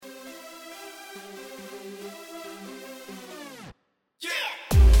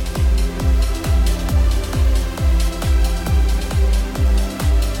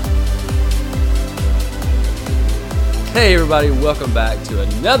Hey everybody, welcome back to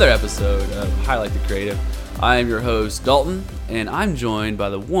another episode of Highlight the Creative. I am your host, Dalton, and I'm joined by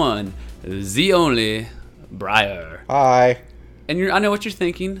the one, the only, Briar. Hi. And I know what you're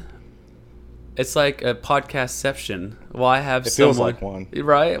thinking. It's like a podcastception. Why have It someone... feels like one.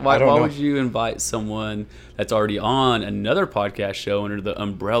 Right? Why know. would you invite someone that's already on another podcast show under the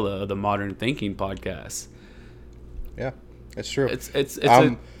umbrella of the Modern Thinking Podcast? Yeah, it's true. It's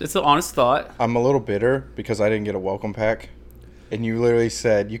an honest thought. I'm a little bitter because I didn't get a welcome pack. And you literally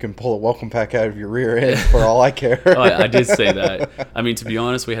said you can pull a welcome pack out of your rear end for all I care. I did say that. I mean, to be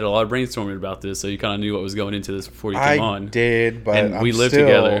honest, we had a lot of brainstorming about this, so you kind of knew what was going into this before you came on. I did, but and we lived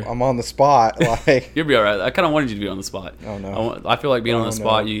together. I'm on the spot. Like You'll be all right. I kind of wanted you to be on the spot. Oh, no. I feel like being on the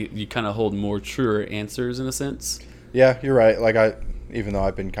spot, no. you kind of hold more truer answers in a sense. Yeah, you're right. Even though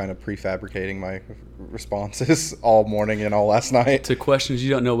I've been kind of prefabricating my responses all morning and all last night. To questions you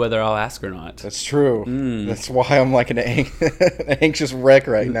don't know whether I'll ask or not. That's true. That's why I'm like an anxious wreck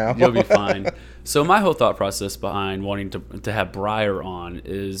right now. You'll be fine. So my whole thought process behind wanting to have Briar on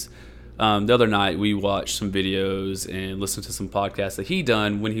is the other night we watched some videos and listened to some podcasts that he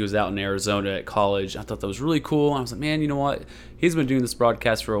done when he was out in Arizona at college. I thought that was really cool. I was like, man, you know what? He's been doing this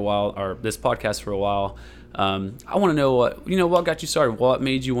podcast for a while. I want to know what got you started. What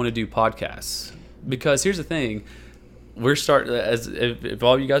made you want to do podcasts? Because here's the thing, we're starting if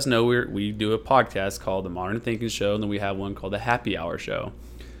all you guys know, we do a podcast called the Modern Thinking Show, and then we have one called the Happy Hour Show.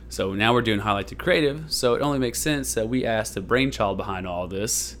 So now we're doing Highlight the Creative. So it only makes sense that we asked the brainchild behind all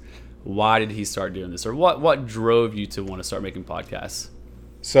this. Why did he start doing this, or what drove you to want to start making podcasts?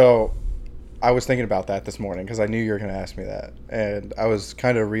 So I was thinking about that this morning because I knew you were going to ask me that, and I was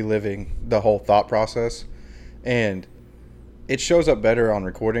kind of reliving the whole thought process. And it shows up better on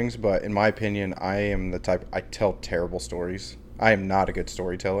recordings, but in my opinion, I am the type, I tell terrible stories. I am not a good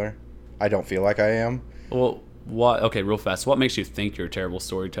storyteller. I don't feel like I am. Well, okay, real fast. What makes you think you're a terrible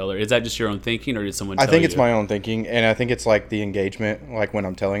storyteller? Is that just your own thinking, or did someone tell you? I think it's my own thinking, and I think it's like the engagement, like when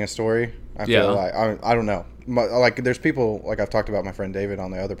I'm telling a story. I feel like, I don't know. Like there's people, like I've talked about my friend David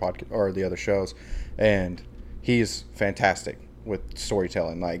on the other podcast or the other shows, and he's fantastic with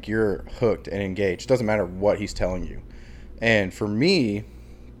storytelling. Like you're hooked and engaged. Doesn't matter what he's telling you. And for me,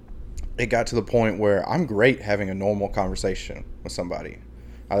 it got to the point where I'm great having a normal conversation with somebody.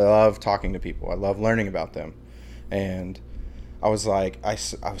 I love talking to people. I love learning about them. And I was like, I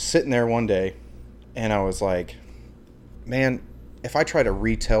was sitting there one day and I was like, man, if I try to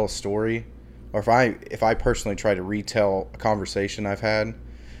retell a story, or if I personally try to retell a conversation I've had,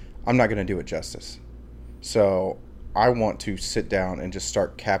 I'm not going to do it justice. So I want to sit down and just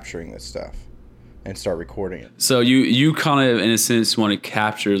start capturing this stuff and start recording it. So you kind of, in a sense, want to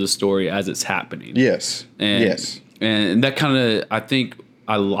capture the story as it's happening. Yes. And that kind of, I think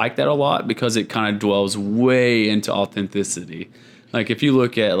I like that a lot because it kind of dwells way into authenticity. Like if you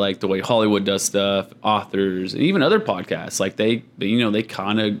look at like the way Hollywood does stuff, authors, and even other podcasts, like they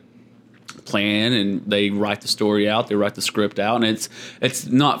kind of plan and they write the story out, they write the script out, and it's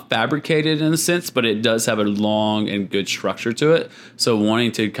not fabricated in a sense, but it does have a long and good structure to it. So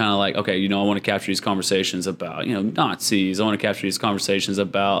wanting to kind of like, okay, I want to capture these conversations about Nazis, I want to capture these conversations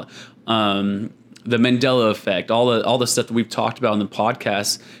about the Mandela effect, all the stuff that we've talked about in the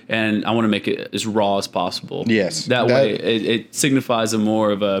podcast, and I want to make it as raw as possible. Yes, that way it signifies a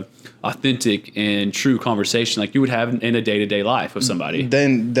more of a authentic and true conversation like you would have in a day-to-day life with somebody.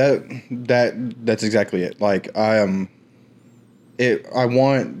 Then that's exactly it. Like I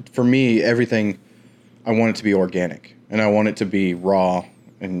want, for me, everything, I want it to be organic, and I want it to be raw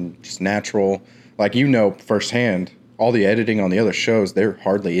and just natural. Like firsthand, all the editing on the other shows, there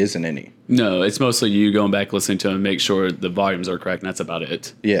hardly isn't any. No, it's mostly you going back, listening to them, and make sure the volumes are correct, and that's about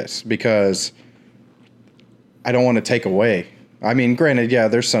it. Yes, because I don't want to take away. I mean, granted, yeah,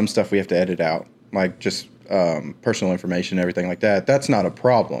 there's some stuff we have to edit out, like just personal information, everything like that. That's not a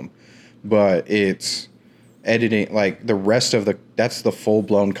problem, but it's editing, like the rest of that's the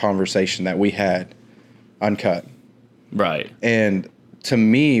full-blown conversation that we had uncut. Right. And to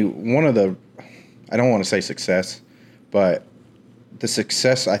me, I don't want to say success, but the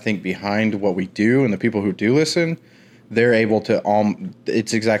success, I think, behind what we do and the people who do listen, they're able to,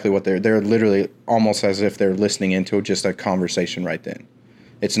 it's exactly what they're literally almost as if they're listening into just a conversation right then.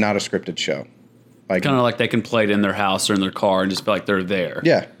 It's not a scripted show. Like kind of like they can play it in their house or in their car and just feel like they're there.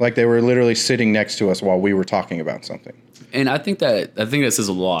 Yeah, like they were literally sitting next to us while we were talking about something. And I think that says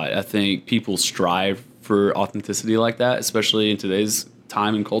a lot. I think people strive for authenticity like that, especially in today's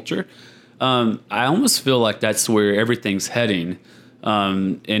time and culture. I almost feel like that's where everything's heading.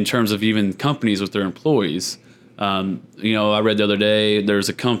 In terms of even companies with their employees. I read the other day there's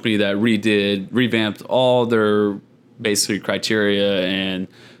a company that revamped all their basically criteria and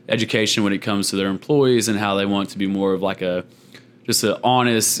education when it comes to their employees and how they want to be more of like just an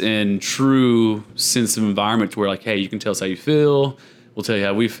honest and true sense of environment where like, hey, you can tell us how you feel. We'll tell you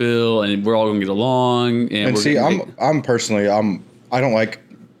how we feel, and we're all going to get along. And see, I'm personally, I don't like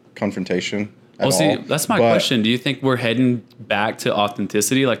confrontation. Well, see, that's my question. Do you think we're heading back to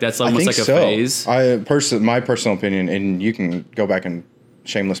authenticity? Like that's almost like a phase. My personal opinion, and you can go back and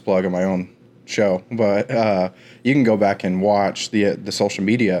shameless plug on my own show, but you can go back and watch the social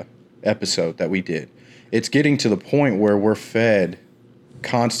media episode that we did. It's getting to the point where we're fed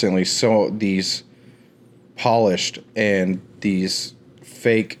constantly these polished and these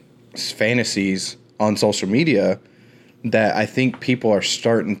fake fantasies on social media that I think people are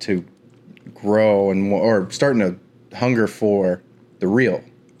starting to grow or starting to hunger for the real.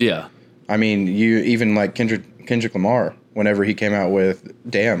 Yeah. I mean, you even like Kendrick Lamar, whenever he came out with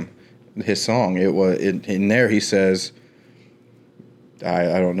Damn, his song, it was in there he says,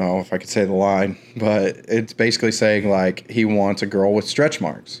 I don't know if I could say the line, but it's basically saying like he wants a girl with stretch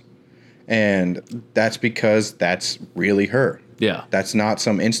marks. And that's because that's really her. Yeah. That's not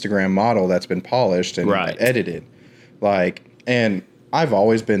some Instagram model that's been polished and edited. Like, and I've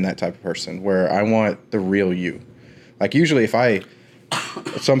always been that type of person where I want the real you. Like usually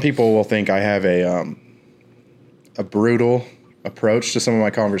some people will think I have a brutal approach to some of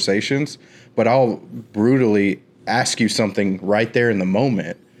my conversations, but I'll brutally ask you something right there in the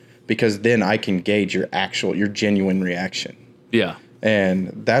moment because then I can gauge your genuine reaction. Yeah.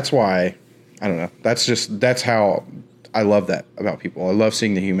 And that's why, I don't know, that's how I love that about people. I love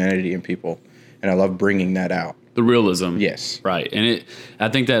seeing the humanity in people, and I love bringing that out. The realism. Yes. Right. And I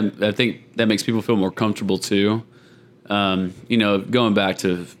think that makes people feel more comfortable too. Going back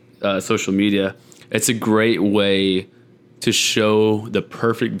to social media, it's a great way to show the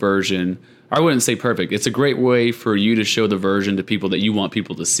perfect version. I wouldn't say perfect. It's a great way for you to show the version to people that you want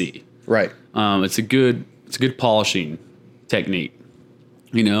people to see. Right. It's a good polishing technique,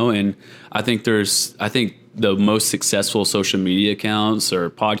 and I think the most successful social media accounts or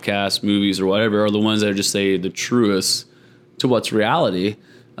podcasts, movies or whatever are the ones that are just say the truest to what's reality.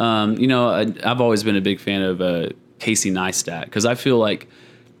 I've always been a big fan of Casey Neistat because I feel like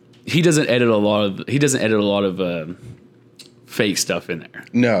he doesn't edit a lot of fake stuff in there.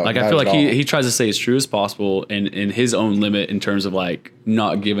 No, like I feel like he tries to stay as true as possible and in his own limit in terms of like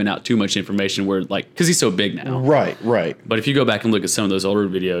not giving out too much information where like because he's so big now. Right. But if you go back and look at some of those older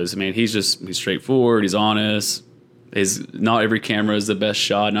videos, man, he's straightforward. He's honest. Not every camera is the best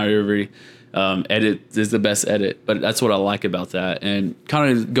shot. Not every edit is the best edit. But that's what I like about that. And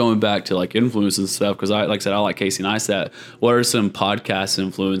kind of going back to like influence and stuff because like I said, I like Casey Neistat. What are some podcast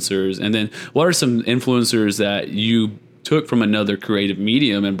influencers? And then what are some influencers that you took from another creative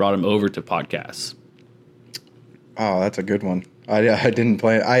medium and brought them over to podcasts? Oh, that's a good one. I didn't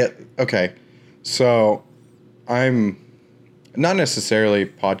plan. Okay. So I'm not necessarily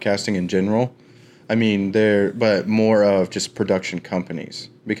podcasting in general. I mean, but more of just production companies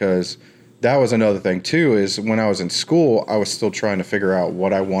because that was another thing too, is when I was in school, I was still trying to figure out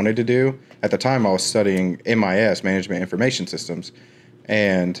what I wanted to do. At the time I was studying MIS, Management Information Systems.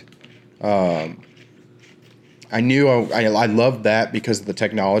 And, I knew I loved that because of the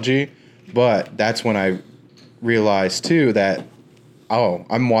technology, but that's when I realized too that,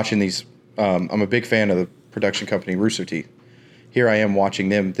 I'm watching these, I'm a big fan of the production company Rooster Teeth. Here I am watching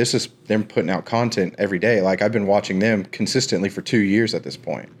them. This is them putting out content every day. Like I've been watching them consistently for 2 years at this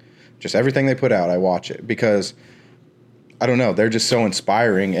point. Just everything they put out, I watch it because I don't know, they're just so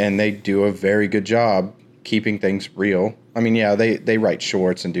inspiring and they do a very good job keeping things real. I mean, yeah, they write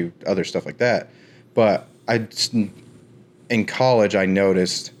shorts and do other stuff like that, but in college, I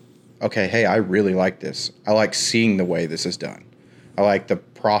noticed, okay, hey, I really like this. I like seeing the way this is done. I like the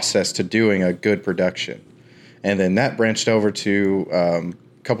process to doing a good production. And then that branched over to, a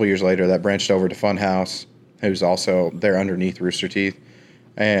couple years later, that branched over to Funhouse, who's also, they're underneath Rooster Teeth.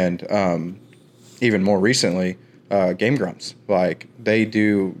 And even more recently, Game Grumps. Like, they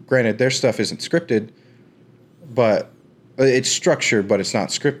do, granted, their stuff isn't scripted, but it's structured, but it's not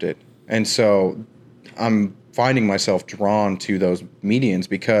scripted. And so I'm finding myself drawn to those mediums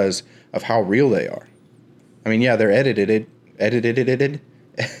because of how real they are. I mean, yeah, they're edited. There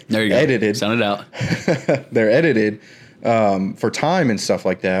you go. Edited. Sound it out. They're edited for time and stuff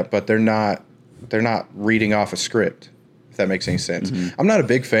like that, but they're not reading off a script, if that makes any sense. Mm-hmm. I'm not a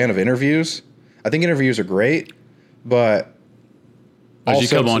big fan of interviews. I think interviews are great, but as you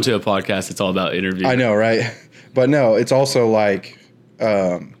come onto a podcast, it's all about interviews. I know, right? But no, it's also like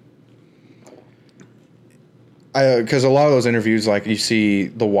because a lot of those interviews, like you see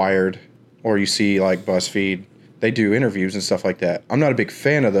The Wired or you see like BuzzFeed, they do interviews and stuff like that. I'm not a big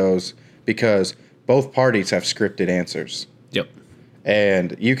fan of those because both parties have scripted answers. Yep.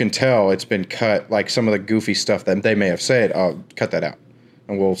 And you can tell it's been cut, like some of the goofy stuff that they may have said, oh, cut that out.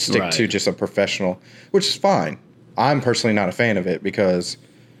 And we'll stick to just a professional, which is fine. I'm personally not a fan of it because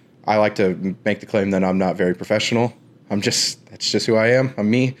I like to make the claim that I'm not very professional. That's just who I am. I'm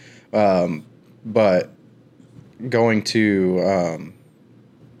me. But going to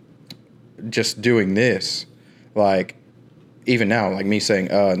just doing this, like even now, like me saying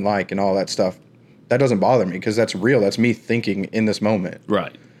and like and all that stuff, that doesn't bother me because that's real. That's me thinking in this moment.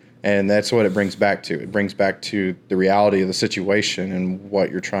 Right. And that's what it brings back to. It brings back to the reality of the situation and what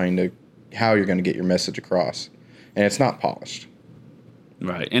you're how you're going to get your message across. And it's not polished.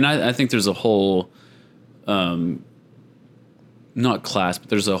 Right. And I think there's a whole, not class, but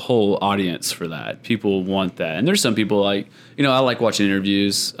there's a whole audience for that. People want that. And there's some people I like watching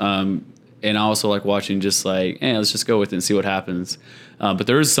interviews. And I also like watching just like, let's just go with it and see what happens. But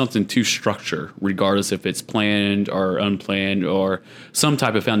there is something to structure, regardless if it's planned or unplanned or some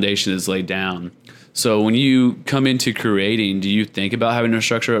type of foundation is laid down. So when you come into creating, do you think about having a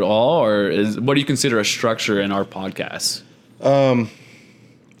structure at all? Or what do you consider a structure in our podcast?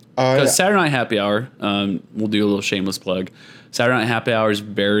 Because Saturday Night Happy Hour, we'll do a little shameless plug. Saturday Night Happy Hour is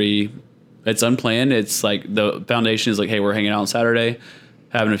it's unplanned. It's like the foundation is like, hey, we're hanging out on Saturday,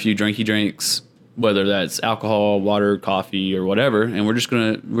 having a few drinky drinks, whether that's alcohol, water, coffee, or whatever, and we're just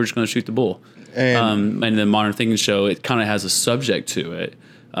gonna shoot the bull. And the Modern Thinking Show, it kind of has a subject to it.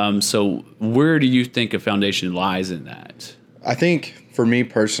 So where do you think a foundation lies in that? I think for me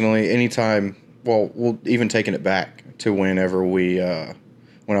personally, anytime, we'll even taking it back to whenever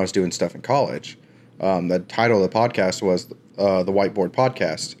when I was doing stuff in college, the title of the podcast was the Whiteboard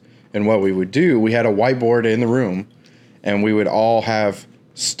Podcast. And what we would do, we had a whiteboard in the room, and we would all have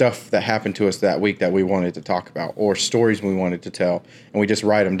stuff that happened to us that week that we wanted to talk about or stories we wanted to tell, and we just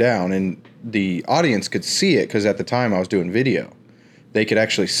write them down. And the audience could see it because at the time I was doing video. They could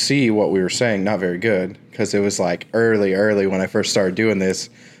actually see what we were saying. Not very good because it was like early when I first started doing this,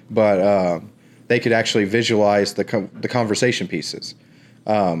 but they could actually visualize the conversation pieces.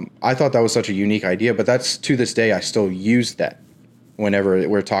 I thought that was such a unique idea, but that's to this day I still use that whenever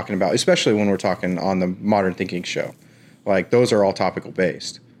we're talking about, especially when we're talking on the Modern Thinking Show. Like those are all topical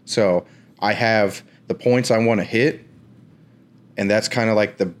based. So I have the points I want to hit, and that's kind of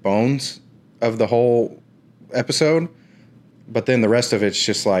like the bones of the whole episode. But then the rest of it's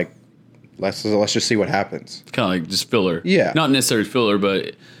just like, let's just see what happens. Kind of like just filler. Yeah. Not necessarily filler,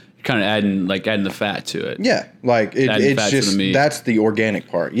 but kind of adding the fat to it. Yeah. Like it's just, that's the organic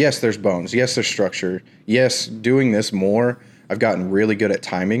part. Yes, there's bones. Yes, there's structure. Yes, doing this more, I've gotten really good at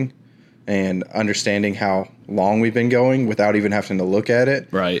timing and understanding how long we've been going without even having to look at it.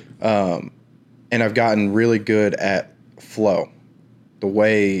 Right. And I've gotten really good at flow, the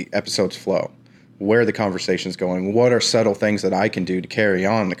way episodes flow, where the conversation's going, what are subtle things that I can do to carry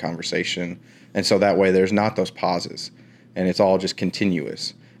on the conversation. And so that way there's not those pauses and it's all just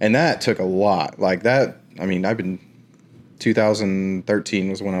continuous. And that took a lot. Like that, I mean, 2013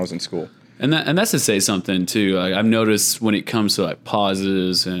 was when I was in school. And that's to say something too. Like I've noticed when it comes to like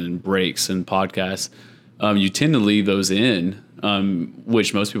pauses and breaks and podcasts, you tend to leave those in,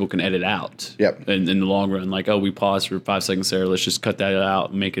 which most people can edit out. Yep. In the long run, like, oh, we paused for 5 seconds there. Let's just cut that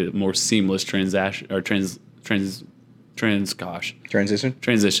out and make it a more seamless transition. Transition.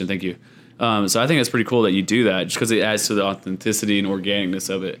 Thank you. So I think that's pretty cool that you do that, just because it adds to the authenticity and organicness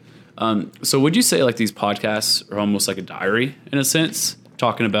of it. So would you say like these podcasts are almost like a diary in a sense?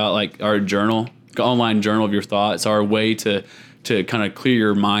 Talking about like our journal, online journal of your thoughts, our way to kind of clear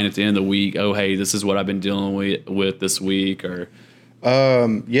your mind at the end of the week. Oh, hey, this is what I've been dealing with this week, or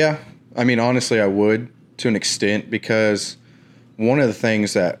yeah. I mean, honestly, I would to an extent, because one of the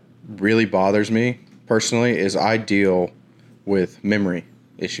things that really bothers me personally is I deal with memory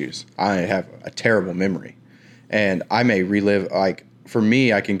issues. I have a terrible memory, and I may relive, like for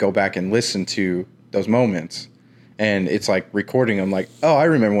me, I can go back and listen to those moments. And it's like recording them like, oh, I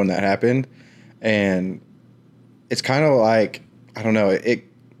remember when that happened. And it's kind of like, I don't know,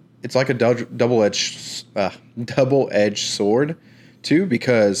 it's like a double-edged sword too,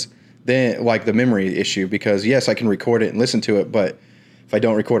 because then like the memory issue, because yes, I can record it and listen to it, but if I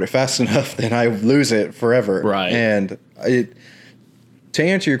don't record it fast enough, then I lose it forever. Right. And to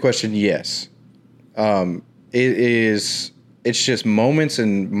answer your question, yes. It's just moments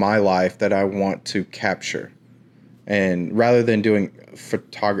in my life that I want to capture. And rather than doing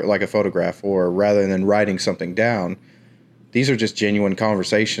like a photograph, or rather than writing something down, these are just genuine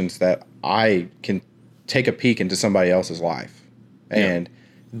conversations that I can take a peek into somebody else's life. And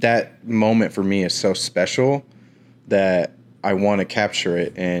that moment for me is so special that I want to capture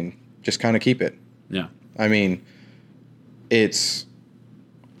it and just kind of keep it. Yeah. I mean, it's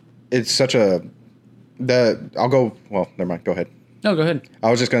such a, that I'll go, well, never mind. Go ahead. No, go ahead. I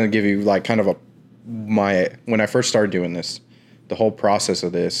was just going to give you like kind of when I first started doing this, the whole process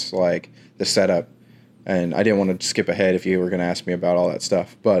of this, like the setup, and I didn't want to skip ahead if you were going to ask me about all that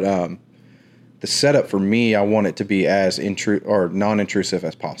stuff, but the setup for me, I want it to be as non-intrusive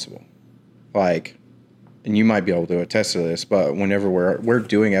as possible. Like, and you might be able to attest to this, but whenever we're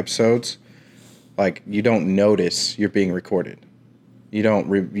doing episodes, like you don't notice you're being recorded. You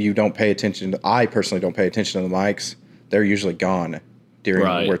don't pay attention. I personally don't pay attention to the mics. They're usually gone during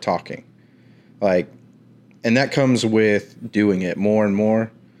when we're talking. Like, and that comes with doing it more and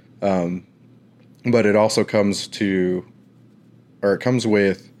more. But it also comes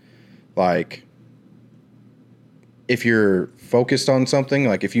with like, if you're focused on something,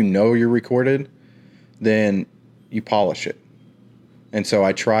 like if you know you're recorded, then you polish it. And so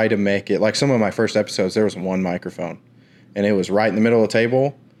I try to make it, like some of my first episodes, there was one microphone and it was right in the middle of the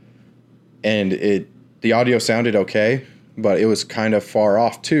table, and the audio sounded okay, but it was kind of far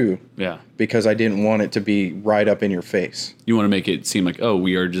off too. Yeah. Because I didn't want it to be right up in your face. You want to make it seem like, oh,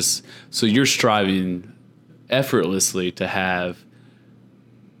 we are just, so you're striving effortlessly to have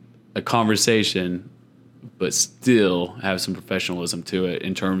a conversation, but still have some professionalism to it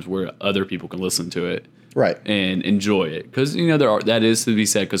in terms where other people can listen to it. Right. And enjoy it. Because, that is to be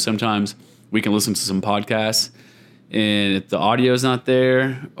said, because sometimes we can listen to some podcasts, and if the audio is not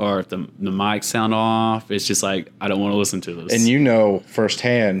there or if the mics sound off, it's just like, I don't want to listen to this. And you know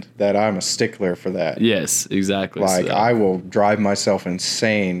firsthand that I'm a stickler for that. Yes, exactly. Like, so I will drive myself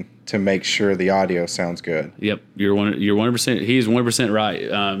insane to make sure the audio sounds good. Yep, you're 100%. He's 100%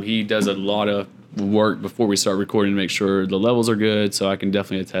 right. He does a lot of work before we start recording to make sure the levels are good, so I can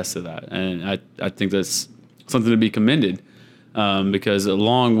definitely attest to that. And I think that's something to be commended, because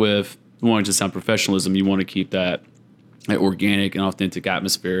along with wanting to sound professionalism, you want to keep that organic and authentic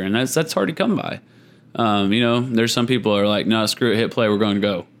atmosphere, and that's hard to come by. There's some people are like, no, screw it, hit play, we're going to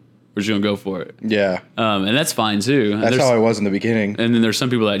go. We're just going to go for it. Yeah. And that's fine too. That's how I was in the beginning. And then there's some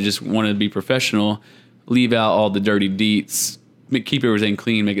people that just want to be professional, leave out all the dirty deets, keep everything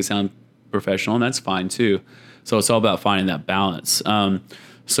clean, make it sound professional, and that's fine too. So it's all about finding that balance.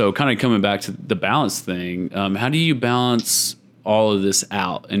 So kind of coming back to the balance thing, how do you balance all of this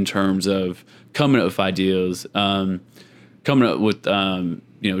out in terms of coming up with ideas, coming up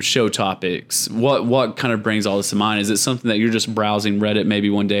with show topics? What kind of brings all this to mind? Is it something that you're just browsing Reddit maybe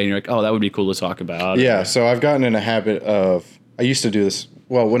one day and you're like, oh, that would be cool to talk about? Yeah, so I've gotten in a habit of, I used to do this,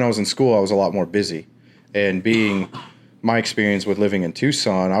 well, when I was in school, I was a lot more busy, and being my experience with living in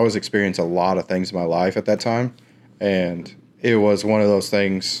Tucson, I was experiencing a lot of things in my life at that time, and it was one of those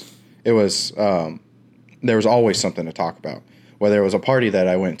things. It was there was always something to talk about, whether it was a party that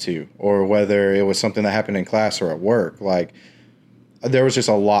I went to or whether it was something that happened in class or at work. Like, there was just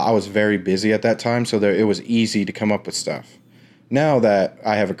a lot. I was very busy at that time, so it was easy to come up with stuff. Now that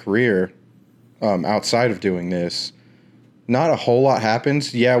I have a career outside of doing this, not a whole lot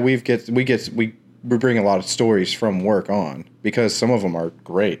happens. Yeah, we bring a lot of stories from work on, because some of them are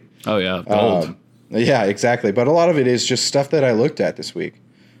great. Oh, yeah. Bold. Yeah, exactly. But a lot of it is just stuff that I looked at this week.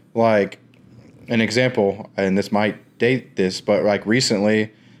 Like, an example, and this might date this, but like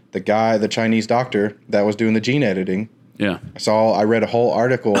recently, the Chinese doctor that was doing the gene editing. Yeah. I read a whole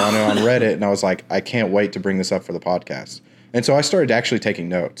article on it on Reddit, and I was like, I can't wait to bring this up for the podcast. And so I started actually taking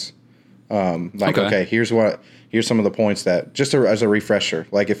notes. Okay, here's some of the points that, just as a refresher,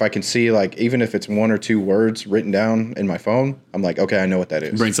 like if I can see, like, even if it's one or two words written down in my phone, I'm like, okay, I know what that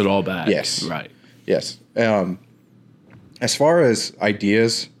is. Brings it all back. Yes. Right. Yes. As far as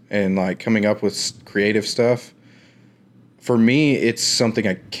ideas and like coming up with creative stuff, for me, it's something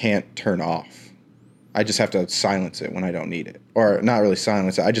I can't turn off. I just have to silence it when I don't need it. Or not really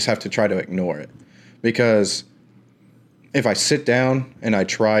silence it, I just have to try to ignore it. Because if I sit down and I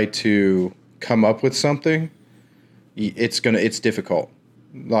try to come up with something, it's difficult.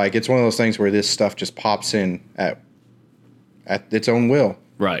 Like, it's one of those things where this stuff just pops in at its own will.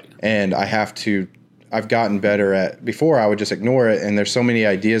 Right. And I've gotten better at, before I would just ignore it, and there's so many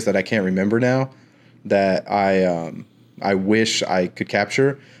ideas that I can't remember now that I wish I could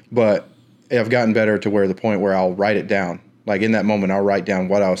capture, but I've gotten better to where the point where I'll write it down. Like, in that moment, I'll write down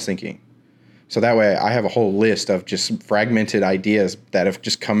what I was thinking. So that way I have a whole list of just fragmented ideas that have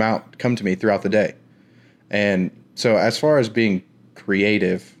just come to me throughout the day. And so as far as being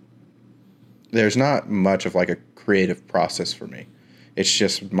creative, there's not much of like a creative process for me. It's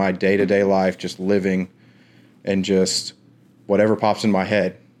just my day-to-day life, just living, and just whatever pops in my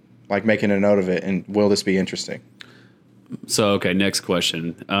head, like making a note of it, and will this be interesting? So, okay, next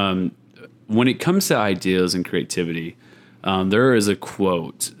question. When it comes to ideas and creativity, there is a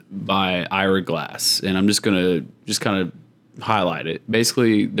quote by Ira Glass, and I'm just going to just kind of highlight it.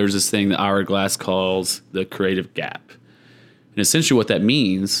 Basically, there's this thing that Ira Glass calls the creative gap. And essentially what that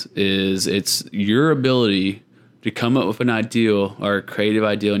means is it's your ability to come up with an ideal or a creative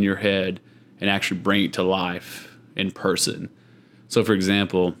ideal in your head and actually bring it to life in person. So, for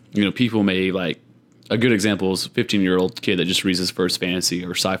example, people may like, a good example is a 15-year-old kid that just reads his first fantasy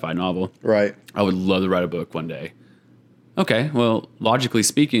or sci-fi novel. Right. I would love to write a book one day. Okay, well, logically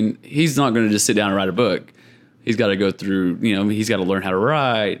speaking, he's not going to just sit down and write a book. He's got to go through, he's got to learn how to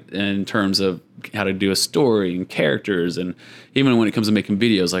write in terms of how to do a story and characters. And even when it comes to making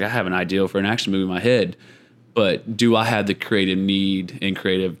videos, like I have an idea for an action movie in my head, but do I have the creative need and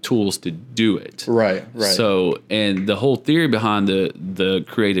creative tools to do it? Right. So, and the whole theory behind the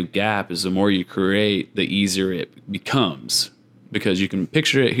creative gap is the more you create, the easier it becomes. Because you can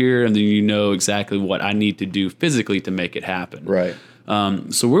picture it here and then you know exactly what I need to do physically to make it happen. Right.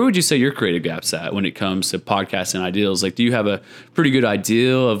 So where would you say your creative gap's at when it comes to podcasting ideals? Like, do you have a pretty good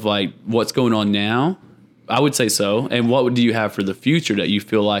idea of like what's going on now? I would say so. And what do you have for the future that you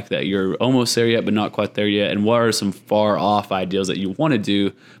feel like that you're almost there yet, but not quite there yet? And what are some far off ideals that you want to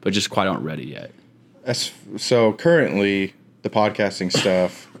do, but just quite aren't ready yet? So currently the podcasting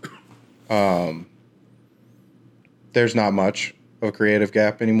stuff, there's not much of a creative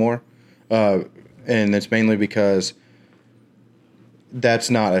gap anymore. And it's mainly because that's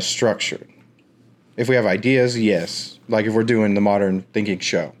not as structured. If we have ideas, yes. Like if we're doing the Modern Thinking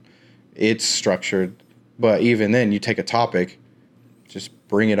show, it's structured. But even then, you take a topic, just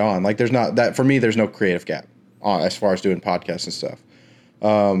bring it on. Like there's not that for me. There's no creative gap as far as doing podcasts and stuff.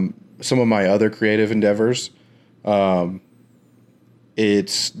 Some of my other creative endeavors,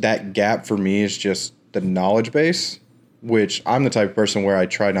 it's that gap for me is just the knowledge base, which I'm the type of person where I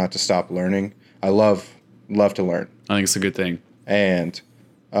try not to stop learning. I love to learn. I think it's a good thing. And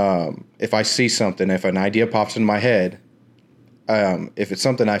if I see something, if an idea pops in my head, if it's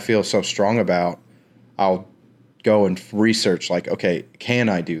something I feel so strong about, I'll go and research like, okay, can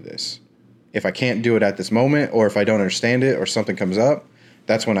I do this? If I can't do it at this moment, or if I don't understand it or something comes up,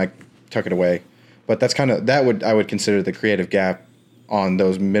 that's when I tuck it away. But that's kind of, I would consider the creative gap on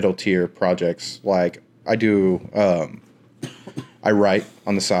those middle tier projects. Like I do, I write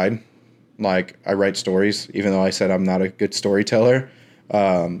on the side. Like I write stories, even though I said I'm not a good storyteller.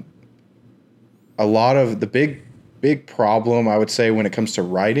 A lot of the big problem I would say when it comes to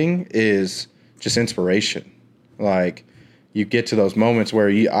writing is just inspiration. Like you get to those moments where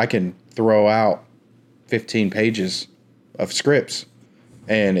I can throw out 15 pages of scripts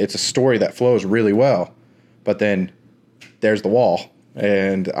and it's a story that flows really well, but then there's the wall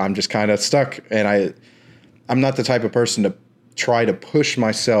and I'm just kind of stuck. And I'm not the type of person to try to push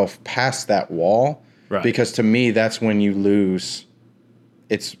myself past that wall, right? Because to me, that's when you lose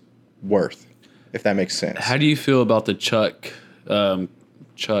its worth, if that makes sense. How do you feel about the Chuck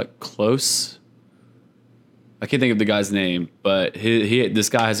Close? I can't think of the guy's name, but this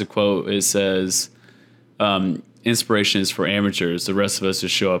guy has a quote. It says, inspiration is for amateurs. The rest of us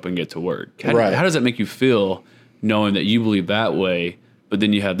just show up and get to work. How does that make you feel knowing that you believe that way, but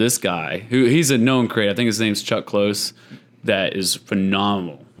then you have this guy who he's a known creator. I think his name's Chuck Close. That is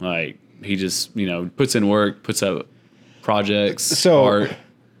phenomenal. Like he just, puts in work, puts out projects, art.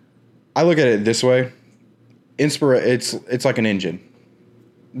 I look at it this way. It's like an engine.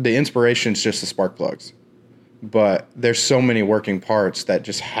 The inspiration's just the spark plugs. But there's so many working parts that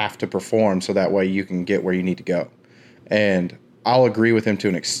just have to perform so that way you can get where you need to go. And I'll agree with him to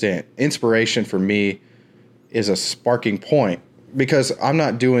an extent. Inspiration for me is a sparking point because I'm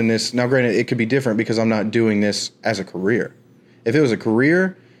not doing this. Now, granted, it could be different because I'm not doing this as a career. If it was a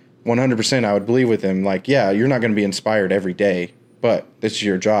career, 100% I would believe with him. Like, yeah, you're not going to be inspired every day, but this is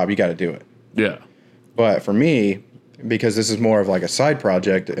your job. You got to do it. Yeah. But for me, because this is more of like a side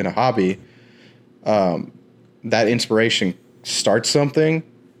project and a hobby, that inspiration starts something,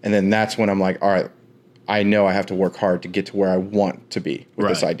 and then that's when I'm like, all right, I know I have to work hard to get to where I want to be with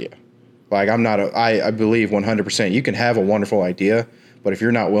this idea. Like I believe 100% you can have a wonderful idea, but if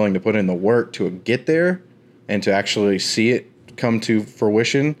you're not willing to put in the work to get there and to actually see it come to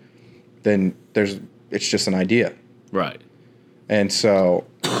fruition, then it's just an idea. Right. And so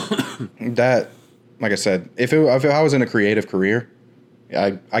that, like I said, if I was in a creative career,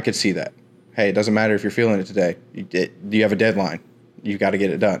 I could see that. Hey, it doesn't matter if you're feeling it today. You have a deadline. You've got to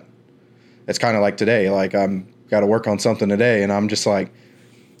get it done. It's kind of like today. Like I'm got to work on something today, and I'm just like,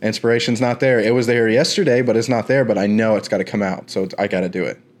 inspiration's not there. It was there yesterday, but it's not there. But I know it's got to come out, so I got to do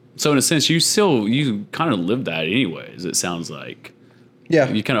it. So in a sense, you kind of live that anyways, it sounds like. Yeah.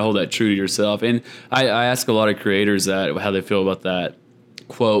 You kind of hold that true to yourself. And I ask a lot of creators that how they feel about that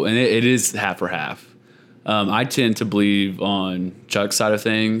quote, and it is half for half. I tend to believe on Chuck's side of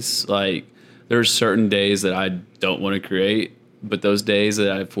things. Like, there's certain days that I don't want to create, but those days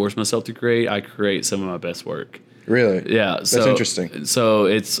that I force myself to create, I create some of my best work. Really? Yeah. That's interesting. So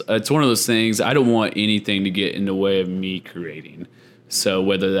it's one of those things. I don't want anything to get in the way of me creating. So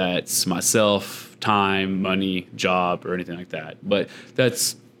whether that's myself, time, money, job, or anything like that. But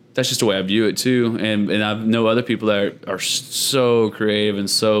that's just the way I view it too. And I know other people that are so creative and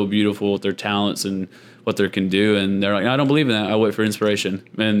so beautiful with their talents and what they can do, and they're like, I don't believe in that. I wait for inspiration,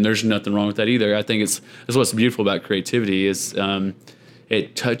 and there's nothing wrong with that either. I think it's what's beautiful about creativity is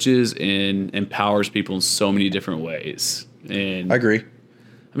it touches and empowers people in so many different ways. And I agree.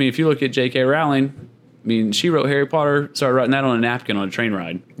 I mean, if you look at J.K. Rowling, I mean, she wrote Harry Potter, started writing that on a napkin on a train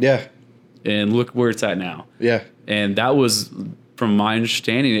ride. Yeah. And look where it's at now. Yeah. And that was, from my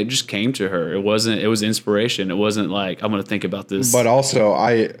understanding, it just came to her. It was inspiration. It wasn't like, I'm going to think about this. But also,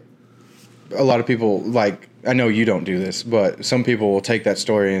 a lot of people, like, I know you don't do this, but some people will take that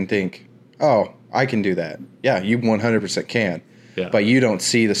story and think, oh, I can do that. Yeah, you 100% can. Yeah. But you don't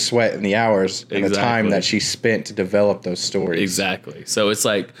see the sweat and the hours and the time that she spent to develop those stories. Exactly. So it's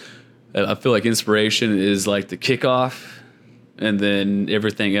like, I feel like inspiration is like the kickoff, and then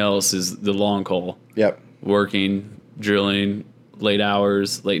everything else is the long haul. Yep. Working, drilling, late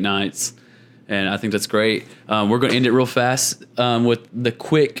hours, late nights. And I think that's great. We're going to end it real fast with the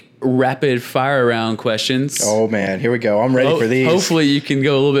quick rapid fire round questions. Oh man, here we go. I'm ready for these. Hopefully you can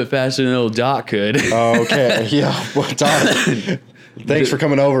go a little bit faster than old Doc could. Okay. Yeah. Well, Doc, thanks for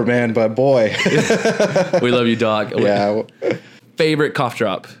coming over, man. But boy. We love you, Doc. Yeah. Favorite cough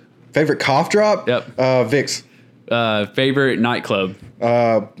drop? Favorite cough drop? Yep. Vicks. Favorite nightclub?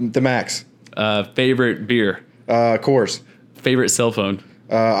 The Max. Favorite beer? Coors. Favorite cell phone?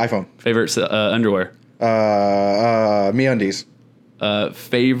 iPhone. Favorite underwear? MeUndies.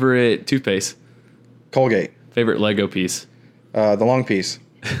 Favorite toothpaste? Colgate. Favorite Lego piece? The long piece.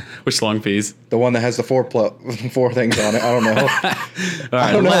 Which long piece? The one that has the four things on it. I don't know. All right,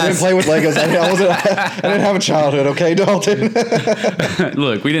 I don't know. I didn't play with Legos. I didn't have a childhood. Okay, Dalton.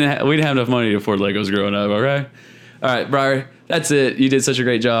 Look, we didn't have enough money to afford Legos growing up. Okay. All right, Briar. That's it. You did such a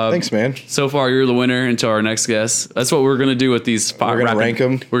great job. Thanks, man. So far, you're the winner. Until our next guest. That's what we're gonna do with these. We're gonna rank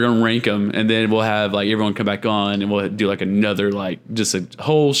them. We're gonna rank them, and then we'll have like everyone come back on, and we'll do like another just a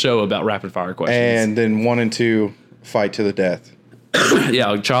whole show about rapid fire questions. And then 1 and 2 fight to the death.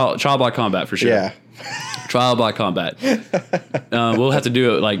 Yeah, trial by combat for sure. Yeah. Trial by combat. We'll have to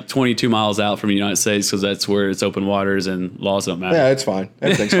do it like 22 miles out from the United States because that's where it's open waters and laws don't matter. Yeah, it's fine.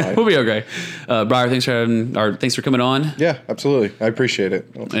 Everything's fine. We'll be okay. Briar, thanks for coming on. Yeah, absolutely. I appreciate it.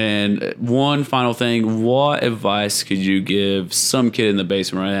 And one final thing, what advice could you give some kid in the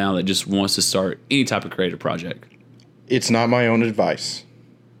basement right now that just wants to start any type of creative project? It's not my own advice,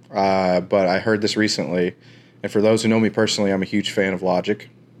 but I heard this recently. And for those who know me personally, I'm a huge fan of Logic.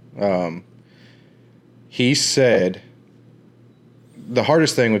 He said the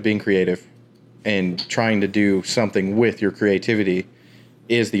hardest thing with being creative and trying to do something with your creativity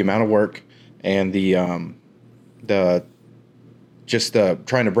is the amount of work and the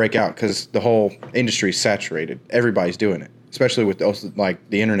trying to break out, because the whole industry is saturated. Everybody's doing it, especially with those, like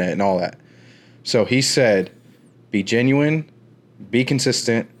the internet and all that. So he said, be genuine, be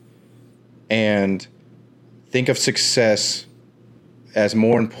consistent, and think of success as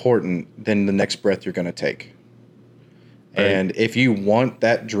more important than the next breath you're going to take. Right. And if you want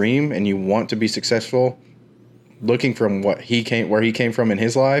that dream and you want to be successful, looking from where he came from in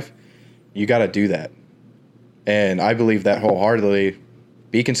his life, you got to do that. And I believe that wholeheartedly.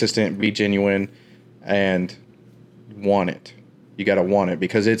 Be consistent, be genuine, and want it. You got to want it,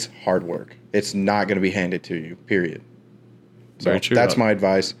 because it's hard work. It's not going to be handed to you, period. So that's my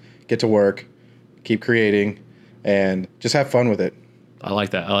advice. Get to work, keep creating, and just have fun with it. I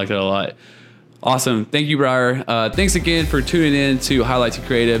like that. I like that a lot. Awesome. Thank you, Briar. Thanks again for tuning in to Highlight to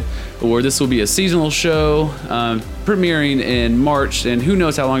Creative, where this will be a seasonal show premiering in March, and who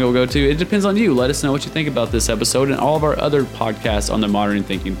knows how long it will go to. It depends on you. Let us know what you think about this episode and all of our other podcasts on the Modern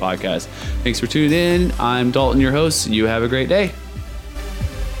Thinking Podcast. Thanks for tuning in. I'm Dalton, your host. You have a great day.